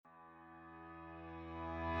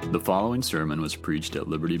The following sermon was preached at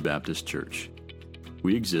Liberty Baptist Church.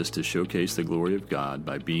 We exist to showcase the glory of God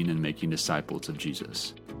by being and making disciples of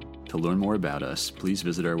Jesus. To learn more about us, please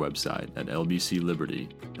visit our website at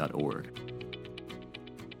lbcliberty.org.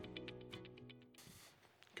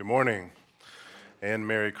 Good morning and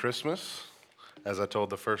Merry Christmas. As I told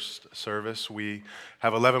the first service, we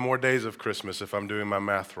have 11 more days of Christmas if I'm doing my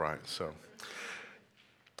math right. So,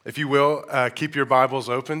 if you will, keep your Bibles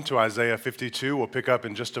open to Isaiah 52. We'll pick up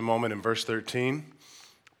in just a moment in verse 13.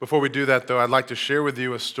 Before we do that, though, I'd like to share with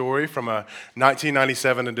you a story from a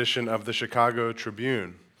 1997 edition of the Chicago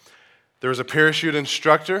Tribune. There was a parachute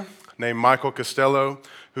instructor named Michael Costello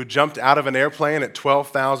who jumped out of an airplane at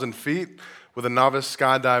 12,000 feet with a novice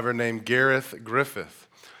skydiver named Gareth Griffith.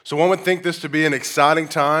 So one would think this to be an exciting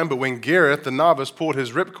time, but when Gareth, the novice, pulled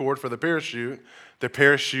his ripcord for the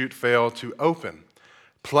parachute failed to open.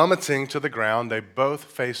 Plummeting to the ground, they both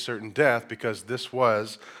faced certain death because this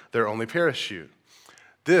was their only parachute.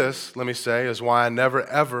 This, let me say, is why I never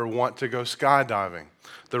ever want to go skydiving.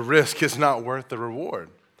 The risk is not worth the reward.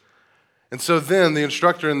 And so then the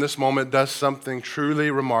instructor in this moment does something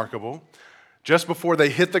truly remarkable. Just before they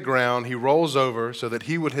hit the ground, he rolls over so that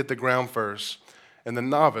he would hit the ground first, and the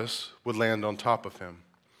novice would land on top of him.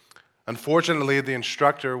 Unfortunately, the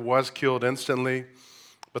instructor was killed instantly,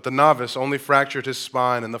 but the novice only fractured his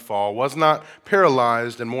spine in the fall, was not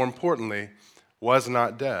paralyzed, and more importantly, was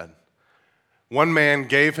not dead. One man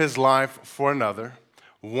gave his life for another.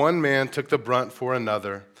 One man took the brunt for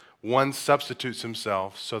another. One substitutes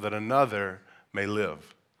himself so that another may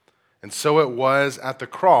live. And so it was at the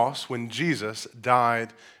cross when Jesus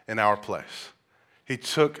died in our place. He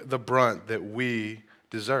took the brunt that we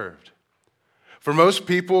deserved. For most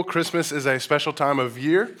people, Christmas is a special time of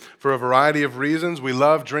year for a variety of reasons. We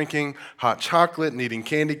love drinking hot chocolate and eating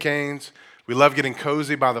candy canes. We love getting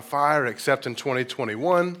cozy by the fire, except in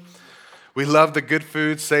 2021. We love the good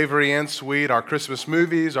food, savory and sweet, our Christmas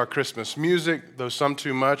movies, our Christmas music, though some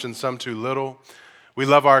too much and some too little. We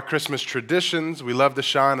love our Christmas traditions. We love the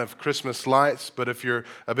shine of Christmas lights, but if you're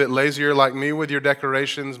a bit lazier like me with your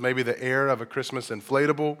decorations, maybe the air of a Christmas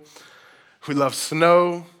inflatable. We love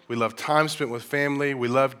snow. We love time spent with family. We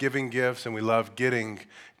love giving gifts, and we love getting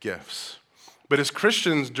gifts. But as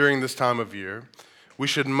Christians during this time of year, we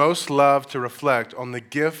should most love to reflect on the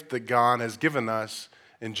gift that God has given us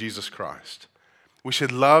in Jesus Christ. We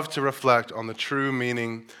should love to reflect on the true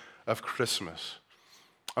meaning of Christmas.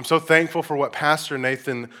 I'm so thankful for what Pastor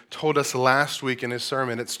Nathan told us last week in his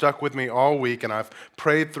sermon. It stuck with me all week, and I've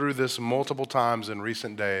prayed through this multiple times in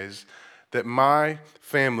recent days, that my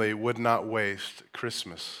family would not waste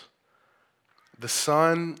Christmas. The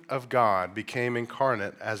Son of God became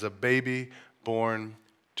incarnate as a baby born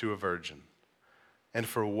to a virgin. And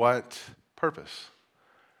for what purpose?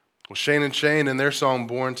 Well, Shane and Shane in their song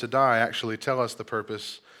Born to Die actually tell us the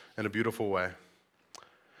purpose in a beautiful way.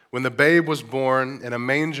 When the babe was born in a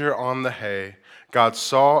manger on the hay, God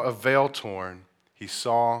saw a veil torn. He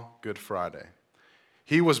saw Good Friday.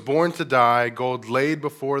 He was born to die, gold laid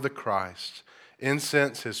before the Christ,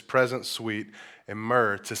 incense his presence sweet, and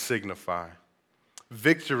myrrh to signify.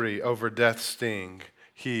 Victory over death's sting,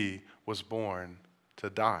 he was born to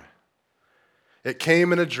die. It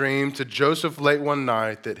came in a dream to Joseph late one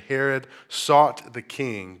night that Herod sought the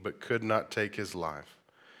king but could not take his life.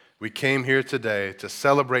 We came here today to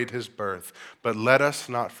celebrate his birth, but let us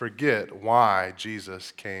not forget why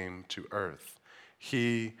Jesus came to earth.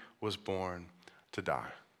 He was born to die.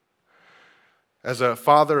 As a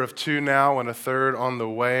father of two now and a third on the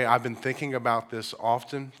way, I've been thinking about this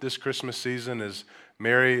often this Christmas season as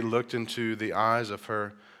Mary looked into the eyes of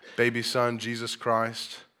her baby son, Jesus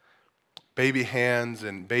Christ, baby hands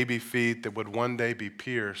and baby feet that would one day be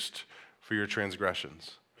pierced for your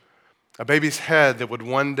transgressions. A baby's head that would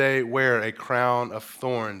one day wear a crown of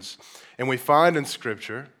thorns. And we find in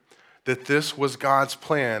Scripture that this was God's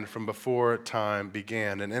plan from before time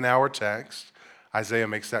began. And in our text, Isaiah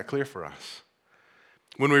makes that clear for us.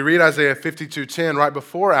 When we read Isaiah 52:10, right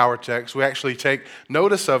before our text, we actually take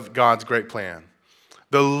notice of God's great plan.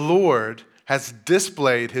 The Lord has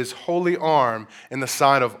displayed his holy arm in the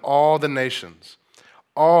sight of all the nations.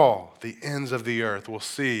 All the ends of the earth will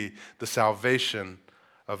see the salvation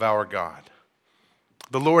of our God.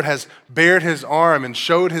 The Lord has bared his arm and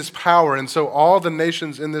showed his power, and so all the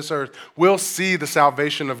nations in this earth will see the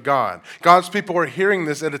salvation of God. God's people are hearing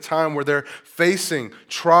this at a time where they're facing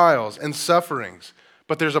trials and sufferings,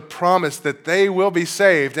 but there's a promise that they will be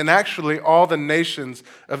saved, and actually all the nations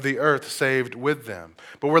of the earth saved with them.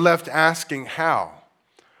 But we're left asking how?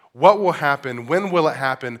 What will happen? When will it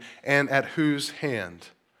happen? And at whose hand?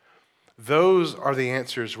 Those are the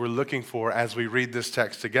answers we're looking for as we read this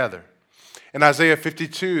text together. In Isaiah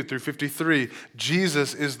 52 through 53,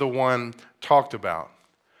 Jesus is the one talked about.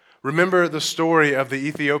 Remember the story of the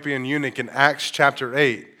Ethiopian eunuch in Acts chapter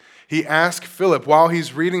 8. He asked Philip while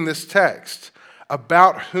he's reading this text,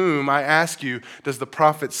 "About whom, I ask you, does the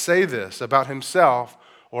prophet say this, about himself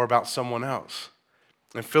or about someone else?"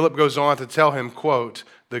 And Philip goes on to tell him, quote,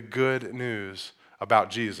 "the good news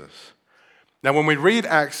about Jesus." Now, when we read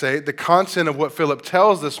Acts 8, the content of what Philip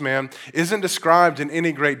tells this man isn't described in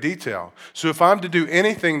any great detail. So if I'm to do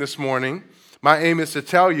anything this morning, my aim is to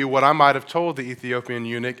tell you what I might have told the Ethiopian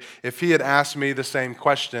eunuch if he had asked me the same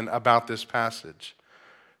question about this passage.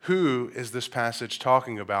 Who is this passage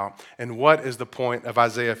talking about, and what is the point of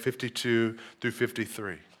Isaiah 52 through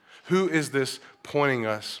 53? Who is this pointing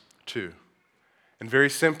us to? And very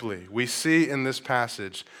simply, we see in this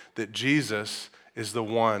passage that Jesus is the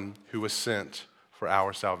one who was sent for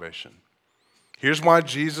our salvation. Here's why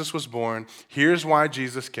Jesus was born. Here's why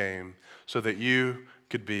Jesus came, so that you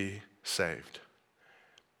could be saved.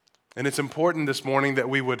 And it's important this morning that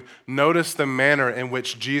we would notice the manner in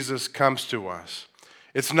which Jesus comes to us.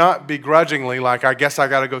 It's not begrudgingly, like, I guess I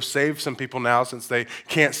got to go save some people now since they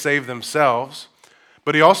can't save themselves.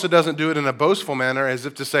 But he also doesn't do it in a boastful manner, as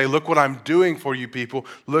if to say, look what I'm doing for you people.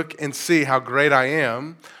 Look and see how great I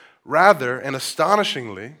am. Rather, and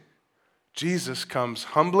astonishingly, Jesus comes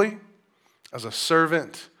humbly as a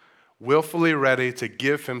servant, willfully ready to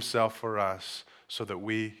give himself for us so that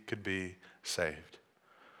we could be saved.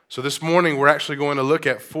 So this morning, we're actually going to look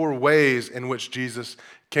at 4 ways in which Jesus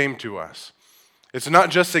came to us. It's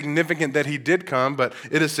not just significant that he did come, but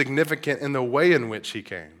it is significant in the way in which he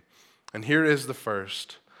came. And here is the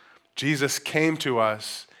first. Jesus came to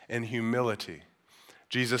us in humility.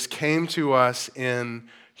 Jesus came to us in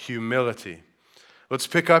humility. Let's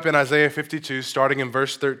pick up in Isaiah 52, starting in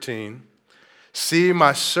verse 13. "See,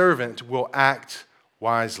 my servant will act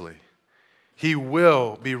wisely. He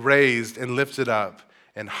will be raised and lifted up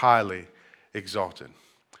and highly exalted."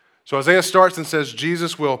 So Isaiah starts and says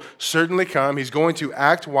Jesus will certainly come. He's going to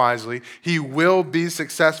act wisely. He will be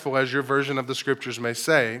successful, as your version of the scriptures may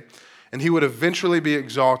say. And he would eventually be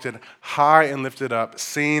exalted, high and lifted up,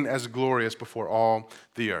 seen as glorious before all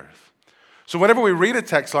the earth. So whenever we read a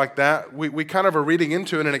text like that, we kind of are reading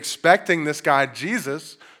into it and expecting this guy,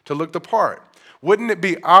 Jesus, to look the part. Wouldn't it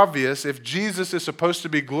be obvious if Jesus is supposed to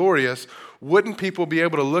be glorious, wouldn't people be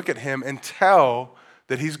able to look at him and tell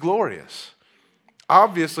that he's glorious?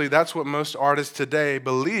 Obviously, that's what most artists today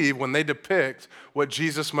believe when they depict what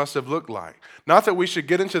Jesus must have looked like. Not that we should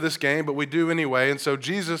get into this game, but we do anyway. And so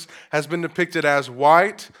Jesus has been depicted as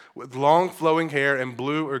white with long flowing hair and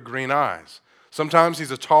blue or green eyes. Sometimes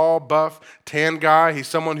he's a tall, buff, tan guy. He's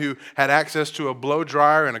someone who had access to a blow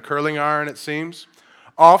dryer and a curling iron, it seems.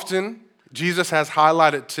 Often, Jesus has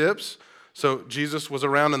highlighted tips. So Jesus was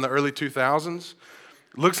around in the early 2000s.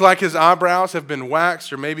 Looks like his eyebrows have been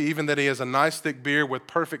waxed, or maybe even that he has a nice thick beard with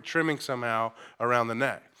perfect trimming somehow around the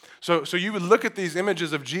neck. So you would look at these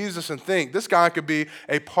images of Jesus and think, this guy could be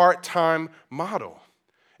a part-time model.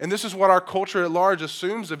 And this is what our culture at large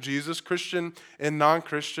assumes of Jesus, Christian and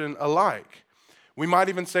non-Christian alike. We might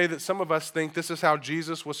even say that some of us think this is how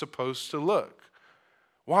Jesus was supposed to look.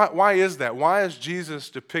 Why is that? Why is Jesus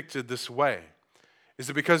depicted this way? Is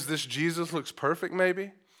it because this Jesus looks perfect,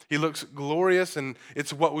 maybe? He looks glorious, and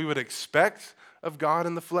it's what we would expect of God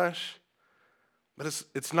in the flesh. But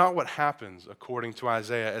it's not what happens, according to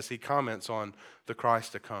Isaiah, as he comments on the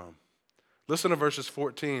Christ to come. Listen to verses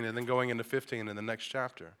 14 and then going into 15 in the next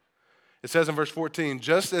chapter. It says in verse 14,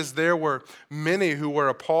 "Just as there were many who were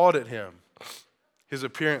appalled at him, his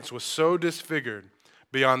appearance was so disfigured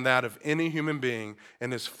beyond that of any human being,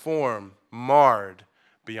 and his form marred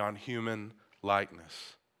beyond human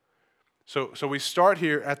likeness." So we start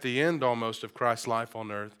here at the end almost of Christ's life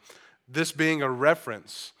on earth, this being a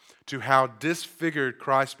reference to how disfigured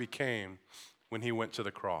Christ became when he went to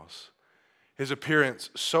the cross. His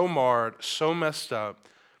appearance so marred, so messed up,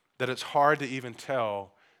 that it's hard to even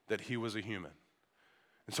tell that he was a human.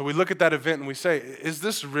 And so we look at that event and we say, is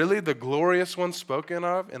this really the glorious one spoken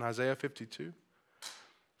of in Isaiah 52?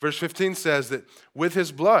 Verse 15 says that with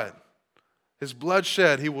his blood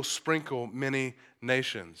shed, he will sprinkle many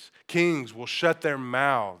nations. Kings will shut their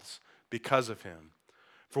mouths because of him.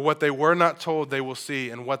 For what they were not told, they will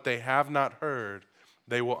see, and what they have not heard,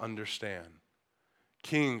 they will understand.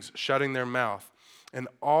 Kings shutting their mouth in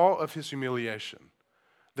awe of his humiliation.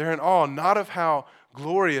 They're in awe not of how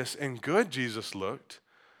glorious and good Jesus looked,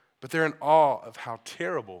 but they're in awe of how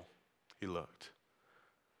terrible he looked.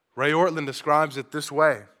 Ray Ortlund describes it this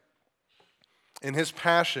way. In his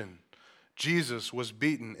passion, Jesus was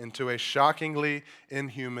beaten into a shockingly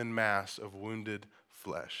inhuman mass of wounded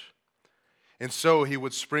flesh. And so he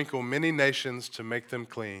would sprinkle many nations to make them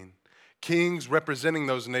clean. Kings representing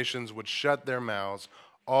those nations would shut their mouths,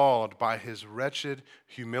 awed by his wretched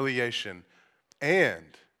humiliation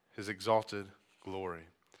and his exalted glory,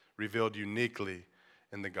 revealed uniquely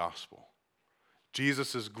in the gospel.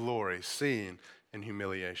 Jesus' glory seen in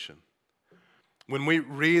humiliation. When we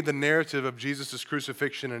read the narrative of Jesus'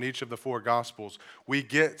 crucifixion in each of the four Gospels, we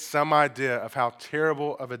get some idea of how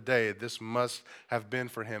terrible of a day this must have been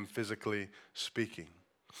for him, physically speaking.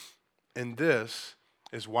 And this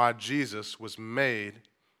is why Jesus was made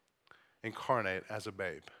incarnate as a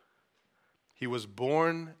babe. He was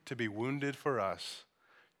born to be wounded for us.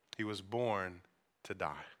 He was born to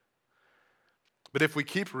die. But if we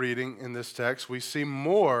keep reading in this text, we see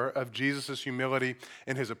more of Jesus' humility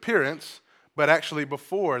in his appearance, but actually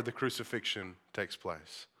before the crucifixion takes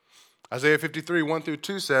place. Isaiah 53,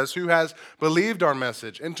 1-2 says, "Who has believed our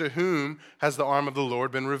message, and to whom has the arm of the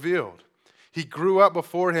Lord been revealed? He grew up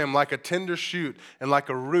before him like a tender shoot and like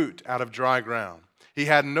a root out of dry ground. He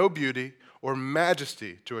had no beauty or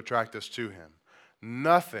majesty to attract us to him.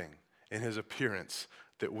 Nothing in his appearance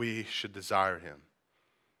that we should desire him."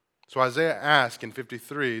 So Isaiah asks in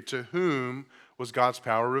 53, to whom was God's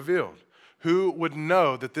power revealed? Who would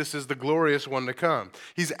know that this is the glorious one to come?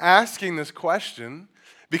 He's asking this question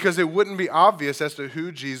because it wouldn't be obvious as to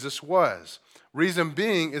who Jesus was. Reason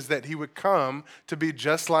being is that he would come to be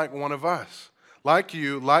just like one of us. Like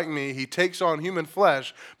you, like me, he takes on human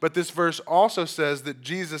flesh, but this verse also says that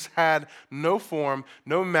Jesus had no form,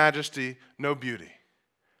 no majesty, no beauty.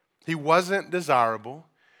 He wasn't desirable.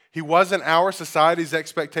 He wasn't our society's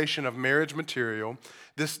expectation of marriage material.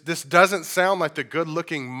 This doesn't sound like the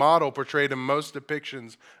good-looking model portrayed in most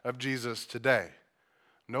depictions of Jesus today.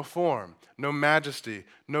 No form, no majesty,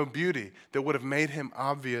 no beauty that would have made him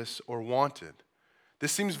obvious or wanted.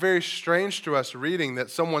 This seems very strange to us reading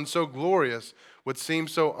that someone so glorious would seem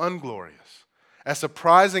so unglorious. As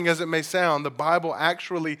surprising as it may sound, the Bible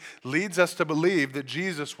actually leads us to believe that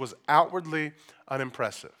Jesus was outwardly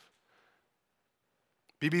unimpressive.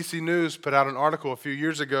 BBC News put out an article a few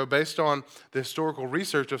years ago based on the historical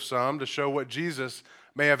research of some to show what Jesus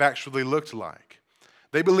may have actually looked like.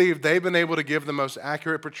 They believe they've been able to give the most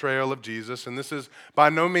accurate portrayal of Jesus, and this is by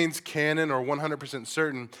no means canon or 100%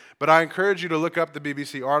 certain, but I encourage you to look up the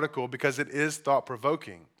BBC article because it is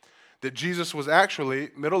thought-provoking. That Jesus was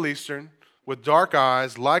actually Middle Eastern, with dark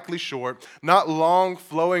eyes, likely short, not long,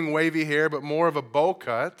 flowing, wavy hair, but more of a bowl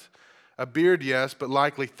cut. A beard, yes, but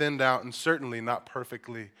likely thinned out and certainly not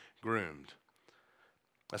perfectly groomed.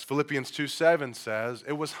 As Philippians 2:7 says,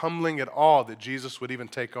 it was humbling at all that Jesus would even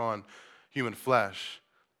take on human flesh,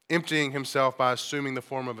 emptying himself by assuming the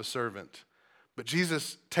form of a servant. But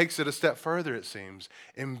Jesus takes it a step further, it seems,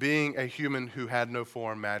 in being a human who had no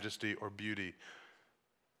form, majesty, or beauty.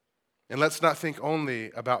 And let's not think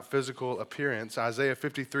only about physical appearance. Isaiah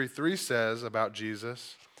 53:3 says about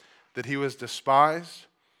Jesus that he was despised,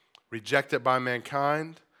 rejected by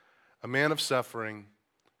mankind, a man of suffering,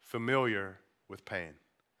 familiar with pain.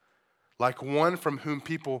 Like one from whom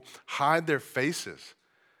people hide their faces,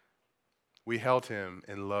 we held him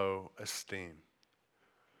in low esteem.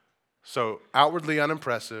 So, outwardly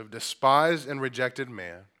unimpressive, despised and rejected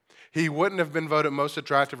man. He wouldn't have been voted most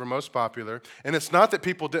attractive or most popular. And it's not that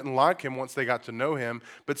people didn't like him once they got to know him,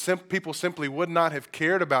 but people simply would not have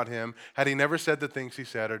cared about him had he never said the things he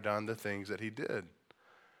said or done the things that he did.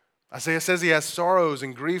 Isaiah says he has sorrows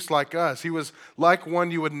and griefs like us. He was like one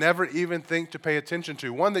you would never even think to pay attention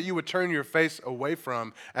to, one that you would turn your face away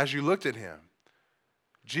from as you looked at him.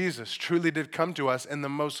 Jesus truly did come to us in the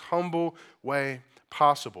most humble way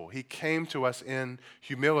possible. He came to us in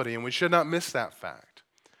humility, and we should not miss that fact.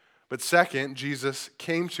 But second, Jesus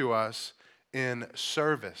came to us in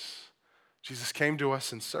service. Jesus came to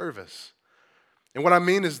us in service. And what I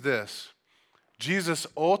mean is this. Jesus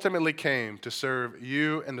ultimately came to serve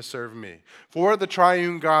you and to serve me. For the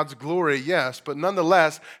triune God's glory, yes, but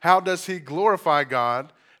nonetheless, how does he glorify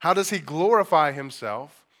God? How does he glorify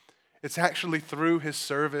himself? It's actually through his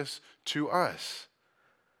service to us.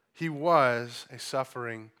 He was a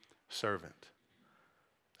suffering servant.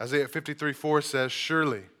 Isaiah 53:4 says,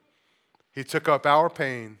 "Surely he took up our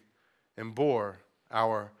pain and bore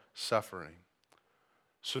our suffering."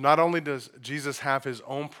 So not only does Jesus have his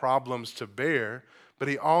own problems to bear, but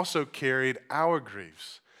he also carried our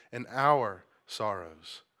griefs and our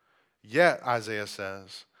sorrows. Yet, Isaiah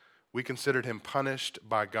says, we considered him punished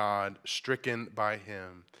by God, stricken by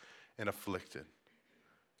him, and afflicted.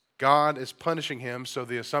 God is punishing him, so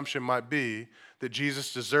the assumption might be that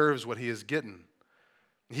Jesus deserves what he is getting.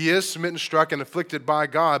 He is smitten, struck, and afflicted by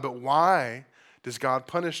God, but why does God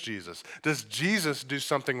punish Jesus? Does Jesus do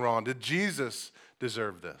something wrong? Did Jesus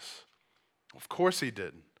deserve this? Of course he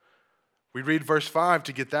didn't. We read verse 5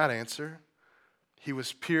 to get that answer. He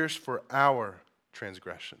was pierced for our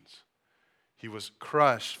transgressions. He was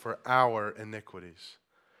crushed for our iniquities.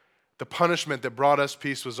 The punishment that brought us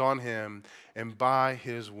peace was on him, and by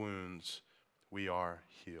his wounds we are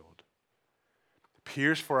healed.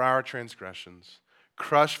 Pierced for our transgressions,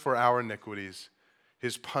 crushed for our iniquities,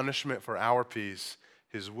 his punishment for our peace,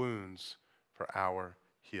 his wounds for our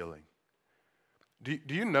healing. Do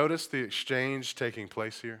you notice the exchange taking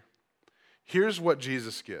place here? Here's what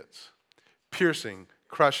Jesus gets: piercing,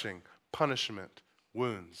 crushing, punishment,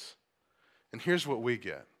 wounds. And here's what we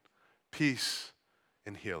get: peace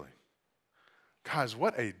and healing. Guys,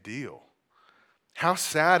 what a deal. How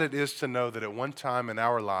sad it is to know that at one time in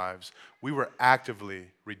our lives, we were actively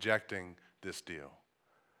rejecting this deal.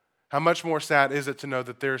 How much more sad is it to know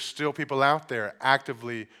that there are still people out there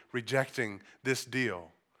actively rejecting this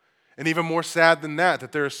deal? And even more sad than that,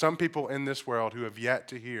 that there are some people in this world who have yet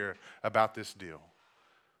to hear about this deal.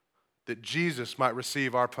 That Jesus might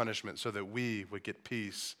receive our punishment so that we would get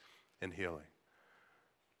peace and healing.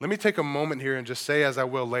 Let me take a moment here and just say, as I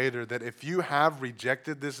will later, that if you have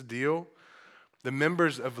rejected this deal, the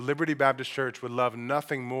members of Liberty Baptist Church would love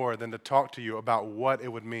nothing more than to talk to you about what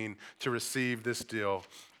it would mean to receive this deal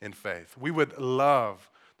in faith. We would love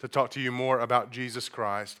to talk to you more about Jesus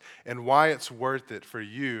Christ and why it's worth it for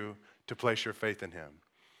you to place your faith in him.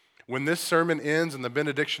 When this sermon ends and the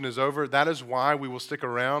benediction is over, that is why we will stick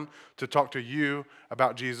around to talk to you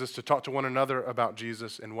about Jesus, to talk to one another about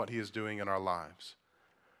Jesus and what he is doing in our lives.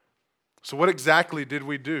 So what exactly did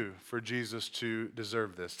we do for Jesus to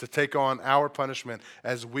deserve this, to take on our punishment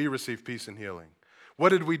as we receive peace and healing? What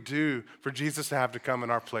did we do for Jesus to have to come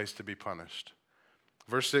in our place to be punished?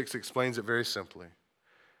 Verse 6 explains it very simply.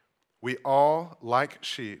 We all, like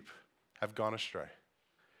sheep, have gone astray.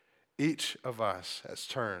 Each of us has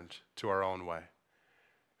turned to our own way.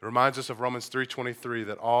 It reminds us of Romans 3:23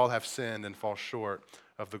 that all have sinned and fall short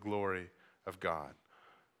of the glory of God.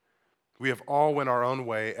 We have all went our own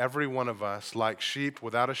way, every one of us, like sheep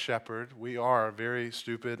without a shepherd. We are very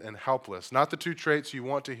stupid and helpless. Not the two traits you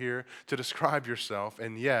want to hear to describe yourself,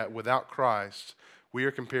 and yet, without Christ, we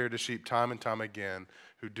are compared to sheep time and time again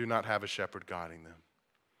who do not have a shepherd guiding them.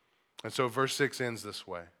 And so verse 6 ends this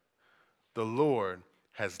way. The Lord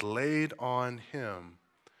has laid on him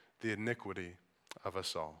the iniquity of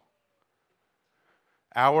us all.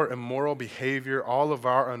 Our immoral behavior, all of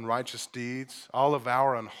our unrighteous deeds, all of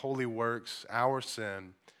our unholy works, our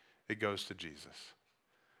sin, it goes to Jesus.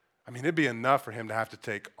 I mean, it'd be enough for him to have to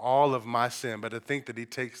take all of my sin, but to think that he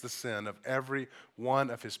takes the sin of every one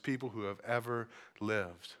of his people who have ever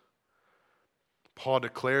lived. Paul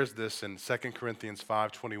declares this in 2 Corinthians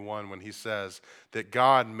 5:21 when he says that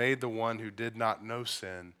God made the one who did not know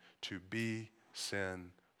sin to be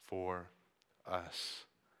sin for us.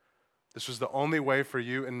 This was the only way for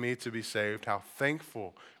you and me to be saved. How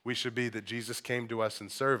thankful we should be that Jesus came to us in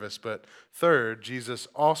service. But third, Jesus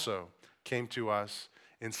also came to us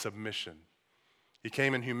in submission. He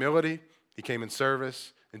came in humility, he came in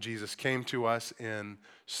service, and Jesus came to us in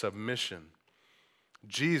submission.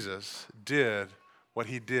 Jesus did what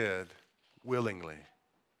he did willingly.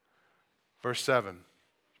 Verse 7,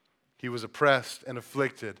 he was oppressed and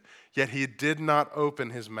afflicted, yet he did not open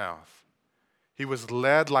his mouth. He was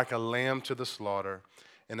led like a lamb to the slaughter,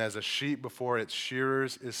 and as a sheep before its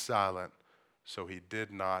shearers is silent, so he did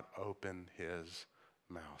not open his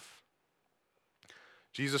mouth.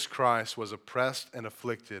 Jesus Christ was oppressed and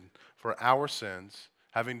afflicted for our sins,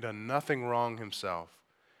 having done nothing wrong himself,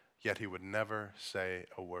 yet he would never say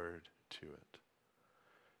a word to it.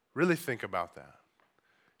 Really think about that.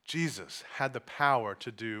 Jesus had the power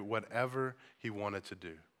to do whatever he wanted to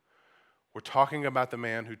do. We're talking about the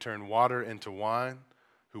man who turned water into wine,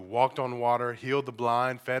 who walked on water, healed the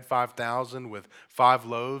blind, fed 5,000 with 5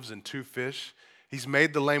 loaves and 2 fish. He's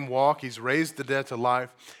made the lame walk. He's raised the dead to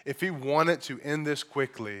life. If he wanted to end this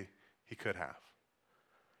quickly, he could have.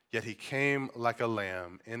 Yet he came like a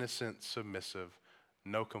lamb, innocent, submissive,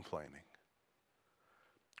 no complaining.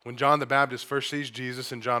 When John the Baptist first sees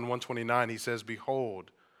Jesus in John 1:29, he says, "Behold,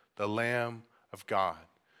 the Lamb of God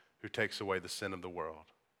who takes away the sin of the world."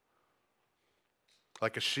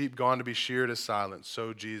 Like a sheep gone to be sheared is silent,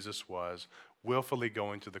 so Jesus was, willfully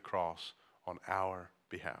going to the cross on our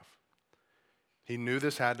behalf. He knew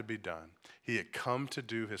this had to be done. He had come to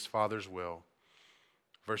do his Father's will.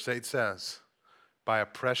 Verse 8 says, by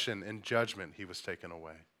oppression and judgment he was taken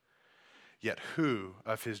away. Yet who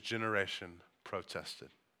of his generation protested?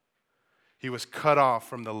 He was cut off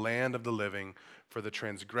from the land of the living. For the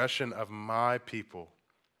transgression of my people,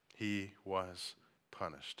 he was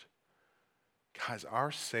punished. Guys,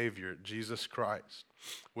 our Savior, Jesus Christ,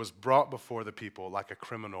 was brought before the people like a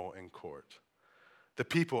criminal in court. The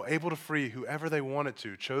people, able to free whoever they wanted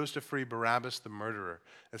to, chose to free Barabbas the murderer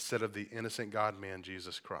instead of the innocent God-man,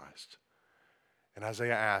 Jesus Christ. And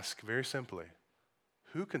Isaiah asks, very simply,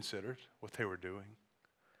 who considered what they were doing?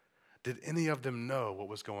 Did any of them know what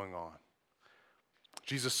was going on?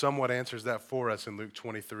 Jesus somewhat answers that for us in Luke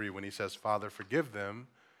 23 when he says, Father, forgive them,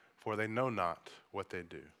 for they know not what they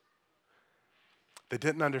do. They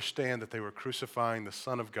didn't understand that they were crucifying the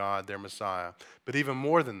Son of God, their Messiah. But even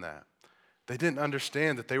more than that, they didn't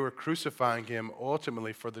understand that they were crucifying him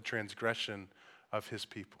ultimately for the transgression of his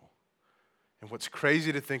people. And what's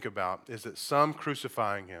crazy to think about is that some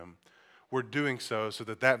crucifying him were doing so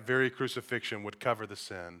that that very crucifixion would cover the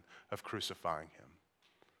sin of crucifying him.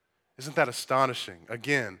 Isn't that astonishing?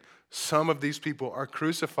 Again, some of these people are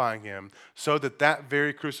crucifying him so that that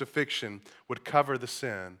very crucifixion would cover the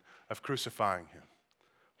sin of crucifying him.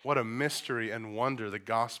 What a mystery and wonder the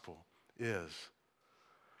gospel is.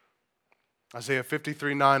 Isaiah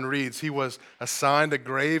 53:9 reads, He was assigned a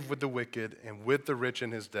grave with the wicked and with the rich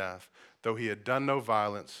in his death, though he had done no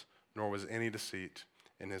violence, nor was any deceit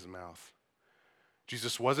in his mouth.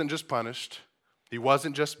 Jesus wasn't just punished. He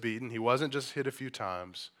wasn't just beaten. He wasn't just hit a few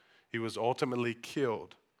times. He was ultimately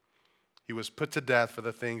killed. He was put to death for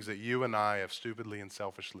the things that you and I have stupidly and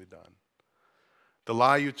selfishly done. The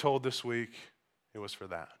lie you told this week, it was for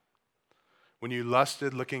that. When you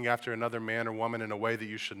lusted looking after another man or woman in a way that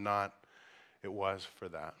you should not, it was for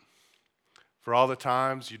that. For all the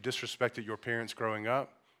times you disrespected your parents growing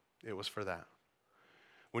up, it was for that.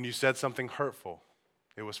 When you said something hurtful,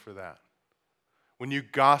 it was for that. When you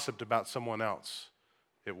gossiped about someone else,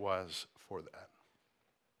 it was for that.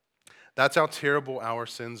 That's how terrible our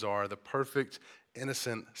sins are. The perfect,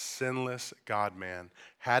 innocent, sinless God-man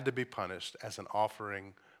had to be punished as an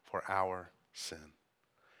offering for our sin.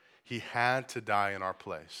 He had to die in our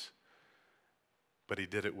place, but he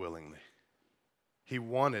did it willingly. He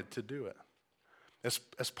wanted to do it.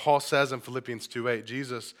 As Paul says in Philippians 2:8,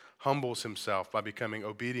 Jesus humbles himself by becoming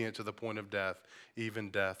obedient to the point of death,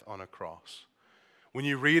 even death on a cross. When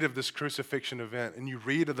you read of this crucifixion event and you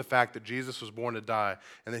read of the fact that Jesus was born to die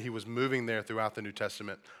and that he was moving there throughout the New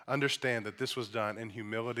Testament, understand that this was done in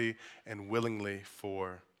humility and willingly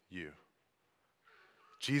for you.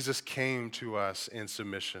 Jesus came to us in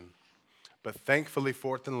submission, but thankfully,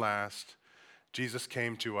 fourth and last, Jesus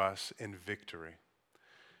came to us in victory.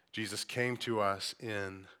 Jesus came to us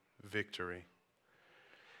in victory.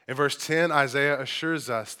 In verse 10, Isaiah assures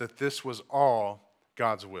us that this was all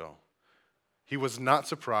God's will. He was not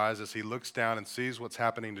surprised as he looks down and sees what's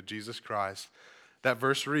happening to Jesus Christ. That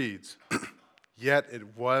verse reads, Yet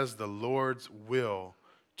it was the Lord's will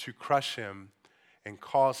to crush him and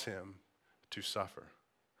cause him to suffer.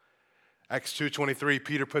 Acts 2:23,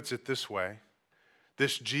 Peter puts it this way,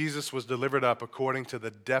 This Jesus was delivered up according to the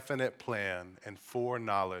definite plan and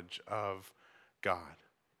foreknowledge of God.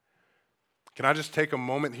 Can I just take a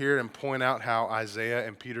moment here and point out how Isaiah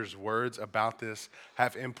and Peter's words about this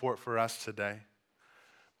have import for us today?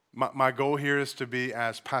 My goal here is to be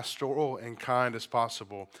as pastoral and kind as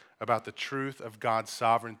possible about the truth of God's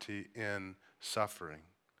sovereignty in suffering.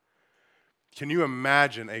 Can you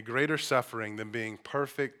imagine a greater suffering than being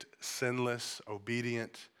perfect, sinless,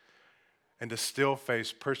 obedient, and to still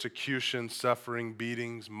face persecution, suffering,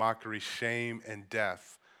 beatings, mockery, shame, and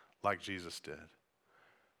death like Jesus did?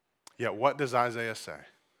 Yet what does Isaiah say?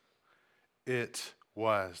 It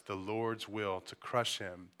was the Lord's will to crush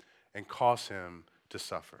him and cause him to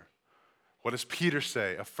suffer. What does Peter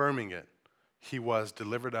say, affirming it? He was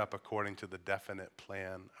delivered up according to the definite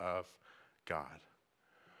plan of God.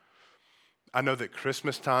 I know that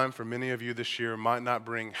Christmas time for many of you this year might not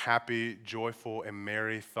bring happy, joyful, and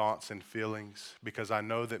merry thoughts and feelings, because I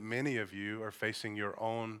know that many of you are facing your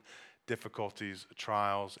own difficulties,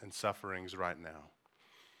 trials, and sufferings right now.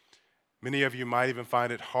 Many of you might even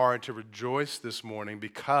find it hard to rejoice this morning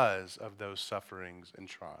because of those sufferings and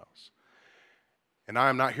trials. And I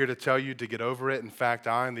am not here to tell you to get over it. In fact,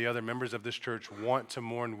 I and the other members of this church want to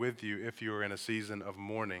mourn with you if you are in a season of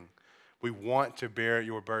mourning. We want to bear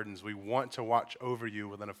your burdens. We want to watch over you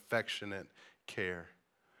with an affectionate care.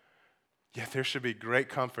 Yet there should be great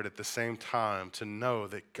comfort at the same time to know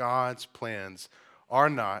that God's plans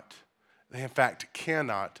are not, they in fact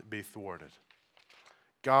cannot be thwarted.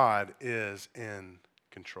 God is in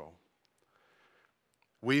control.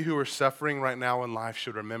 We who are suffering right now in life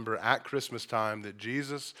should remember at Christmas time that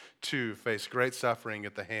Jesus too faced great suffering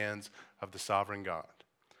at the hands of the sovereign God.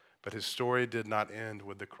 But his story did not end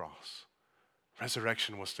with the cross.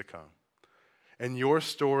 Resurrection was to come. And your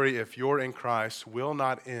story, if you're in Christ, will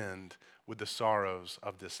not end with the sorrows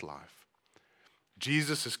of this life.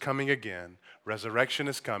 Jesus is coming again. Resurrection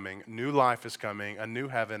is coming. New life is coming. A new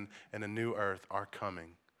heaven and a new earth are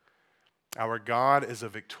coming. Our God is a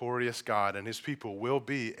victorious God, and his people will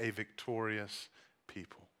be a victorious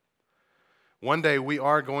people. One day we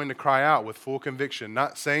are going to cry out with full conviction,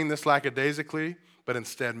 not saying this lackadaisically, but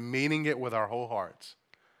instead meaning it with our whole hearts.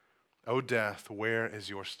 O death, where is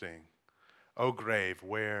your sting? O grave,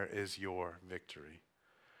 where is your victory?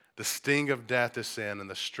 The sting of death is sin, and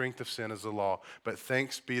the strength of sin is the law. But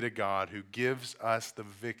thanks be to God who gives us the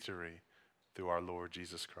victory through our Lord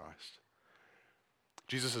Jesus Christ.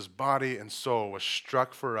 Jesus' body and soul was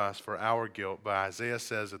struck for us for our guilt, but Isaiah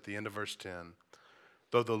says at the end of verse 10,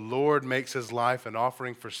 though the Lord makes his life an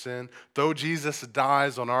offering for sin, though Jesus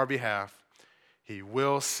dies on our behalf, he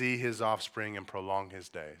will see his offspring and prolong his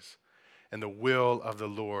days. And the will of the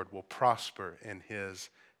Lord will prosper in his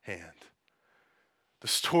hand. The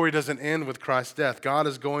story doesn't end with Christ's death. God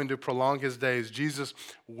is going to prolong his days. Jesus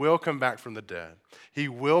will come back from the dead. He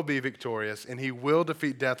will be victorious, and he will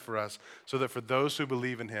defeat death for us, so that for those who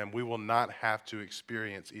believe in him, we will not have to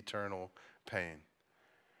experience eternal pain.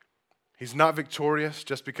 He's not victorious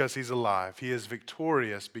just because he's alive. He is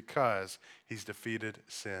victorious because he's defeated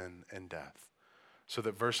sin and death. So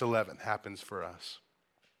that verse 11 happens for us.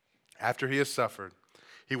 After he has suffered,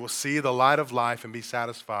 he will see the light of life and be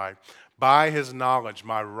satisfied. By his knowledge,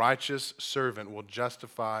 my righteous servant will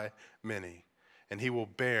justify many, and he will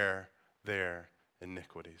bear their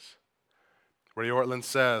iniquities. Ray Ortlund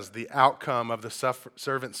says, the outcome of the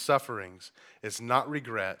servant's sufferings is not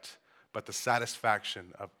regret, but the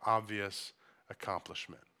satisfaction of obvious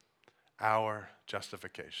accomplishment, our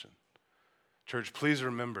justification. Church, please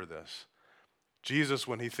remember this. Jesus,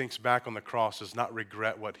 when he thinks back on the cross, does not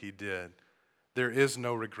regret what he did. There is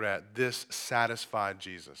no regret. This satisfied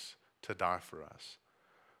Jesus to die for us.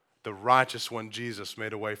 The righteous one, Jesus,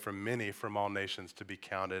 made a way for many from all nations to be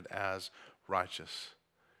counted as righteous.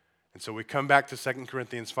 And so we come back to 2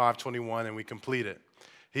 Corinthians 5:21 and we complete it.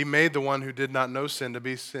 He made the one who did not know sin to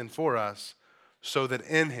be sin for us, so that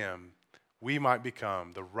in him we might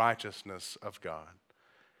become the righteousness of God.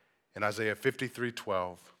 In Isaiah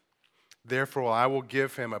 53:12, therefore I will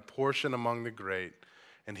give him a portion among the great,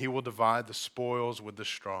 and he will divide the spoils with the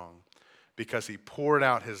strong, because he poured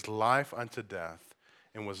out his life unto death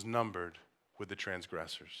and was numbered with the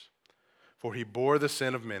transgressors. For he bore the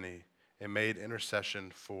sin of many and made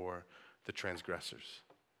intercession for the transgressors.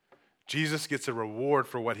 Jesus gets a reward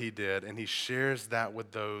for what he did, and he shares that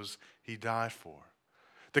with those he died for.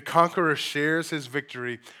 The conqueror shares his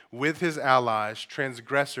victory with his allies,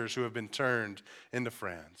 transgressors who have been turned into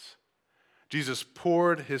friends. Jesus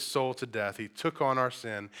poured his soul to death. He took on our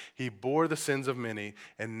sin. He bore the sins of many,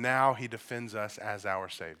 and now he defends us as our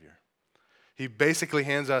Savior. He basically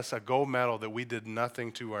hands us a gold medal that we did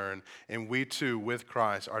nothing to earn, and we too, with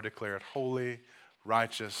Christ, are declared holy,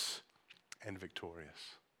 righteous, and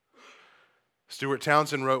victorious. Stuart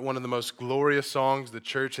Townsend wrote one of the most glorious songs the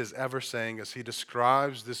church has ever sang as he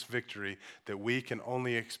describes this victory that we can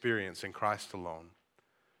only experience in Christ alone.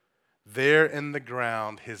 There in the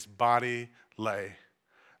ground his body lay,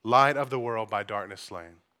 light of the world by darkness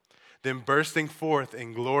slain. Then bursting forth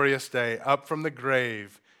in glorious day, up from the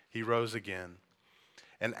grave he rose again.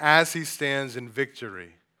 And as he stands in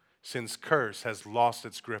victory, sin's curse has lost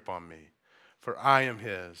its grip on me. For I am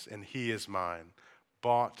his and he is mine,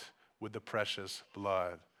 bought with the precious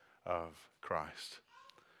blood of Christ.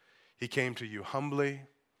 He came to you humbly,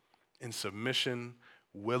 in submission,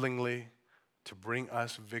 willingly, to bring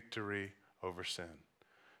us victory over sin,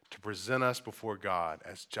 to present us before God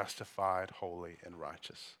as justified, holy, and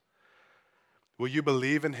righteous. Will you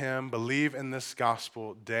believe in him, believe in this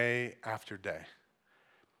gospel day after day?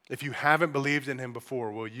 If you haven't believed in him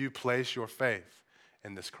before, will you place your faith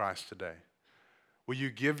in this Christ today? Will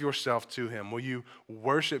you give yourself to him? Will you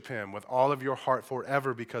worship him with all of your heart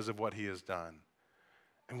forever because of what he has done?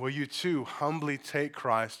 And will you too humbly take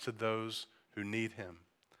Christ to those who need him?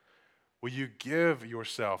 Will you give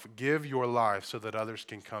yourself, give your life so that others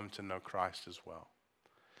can come to know Christ as well?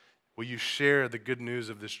 Will you share the good news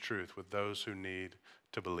of this truth with those who need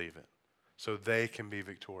to believe it so they can be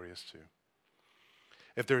victorious too?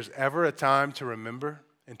 If there's ever a time to remember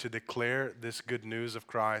and to declare this good news of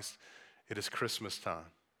Christ, it is Christmas time.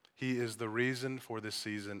 He is the reason for this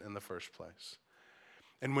season in the first place.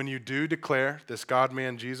 And when you do declare this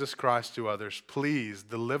God-man Jesus Christ to others, please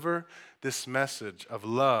deliver this message of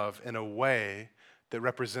love in a way that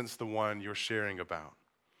represents the one you're sharing about.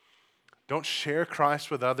 Don't share Christ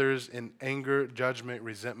with others in anger, judgment,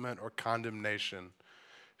 resentment, or condemnation.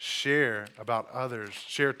 Share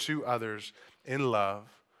to others in love.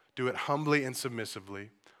 Do it humbly and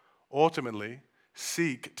submissively. Ultimately,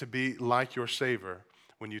 seek to be like your Savior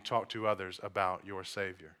when you talk to others about your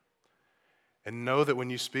Savior. And know that when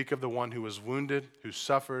you speak of the one who was wounded, who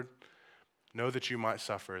suffered, know that you might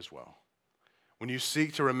suffer as well. When you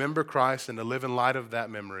seek to remember Christ and to live in light of that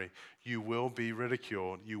memory, you will be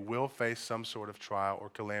ridiculed. You will face some sort of trial or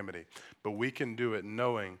calamity. But we can do it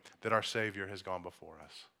knowing that our Savior has gone before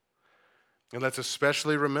us. And let's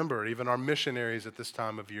especially remember even our missionaries at this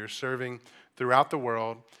time of year serving throughout the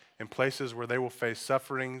world in places where they will face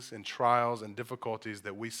sufferings and trials and difficulties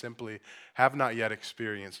that we simply have not yet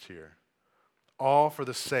experienced here. All for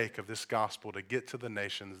the sake of this gospel to get to the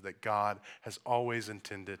nations that God has always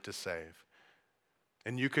intended to save.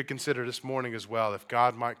 And you could consider this morning as well if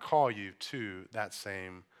God might call you to that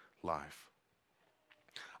same life.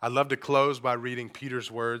 I'd love to close by reading Peter's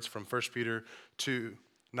words from 1 Peter 2,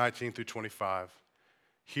 19 through 25.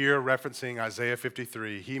 Here, referencing Isaiah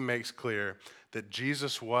 53, he makes clear that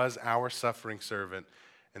Jesus was our suffering servant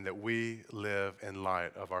and that we live in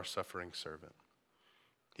light of our suffering servant.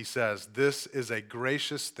 He says, "This is a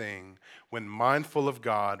gracious thing when mindful of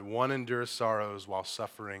God, one endures sorrows while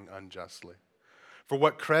suffering unjustly. For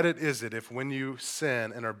what credit is it if when you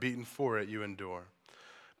sin and are beaten for it, you endure?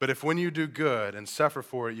 But if when you do good and suffer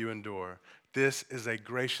for it, you endure, this is a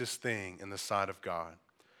gracious thing in the sight of God.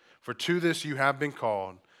 For to this you have been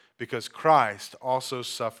called, because Christ also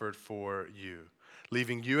suffered for you,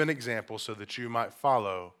 leaving you an example so that you might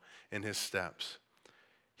follow in his steps.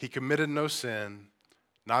 He committed no sin,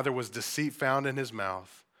 neither was deceit found in his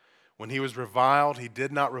mouth. When he was reviled, he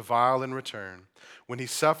did not revile in return. When he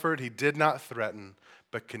suffered, he did not threaten,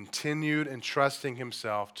 but continued entrusting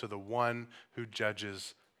himself to the one who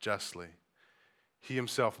judges justly. He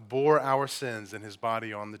himself bore our sins in his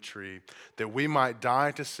body on the tree, that we might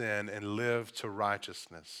die to sin and live to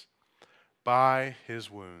righteousness. By his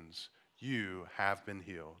wounds you have been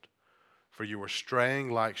healed. For you were straying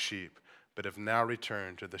like sheep, but have now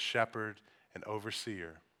returned to the shepherd and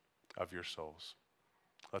overseer of your souls."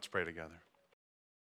 Let's pray together.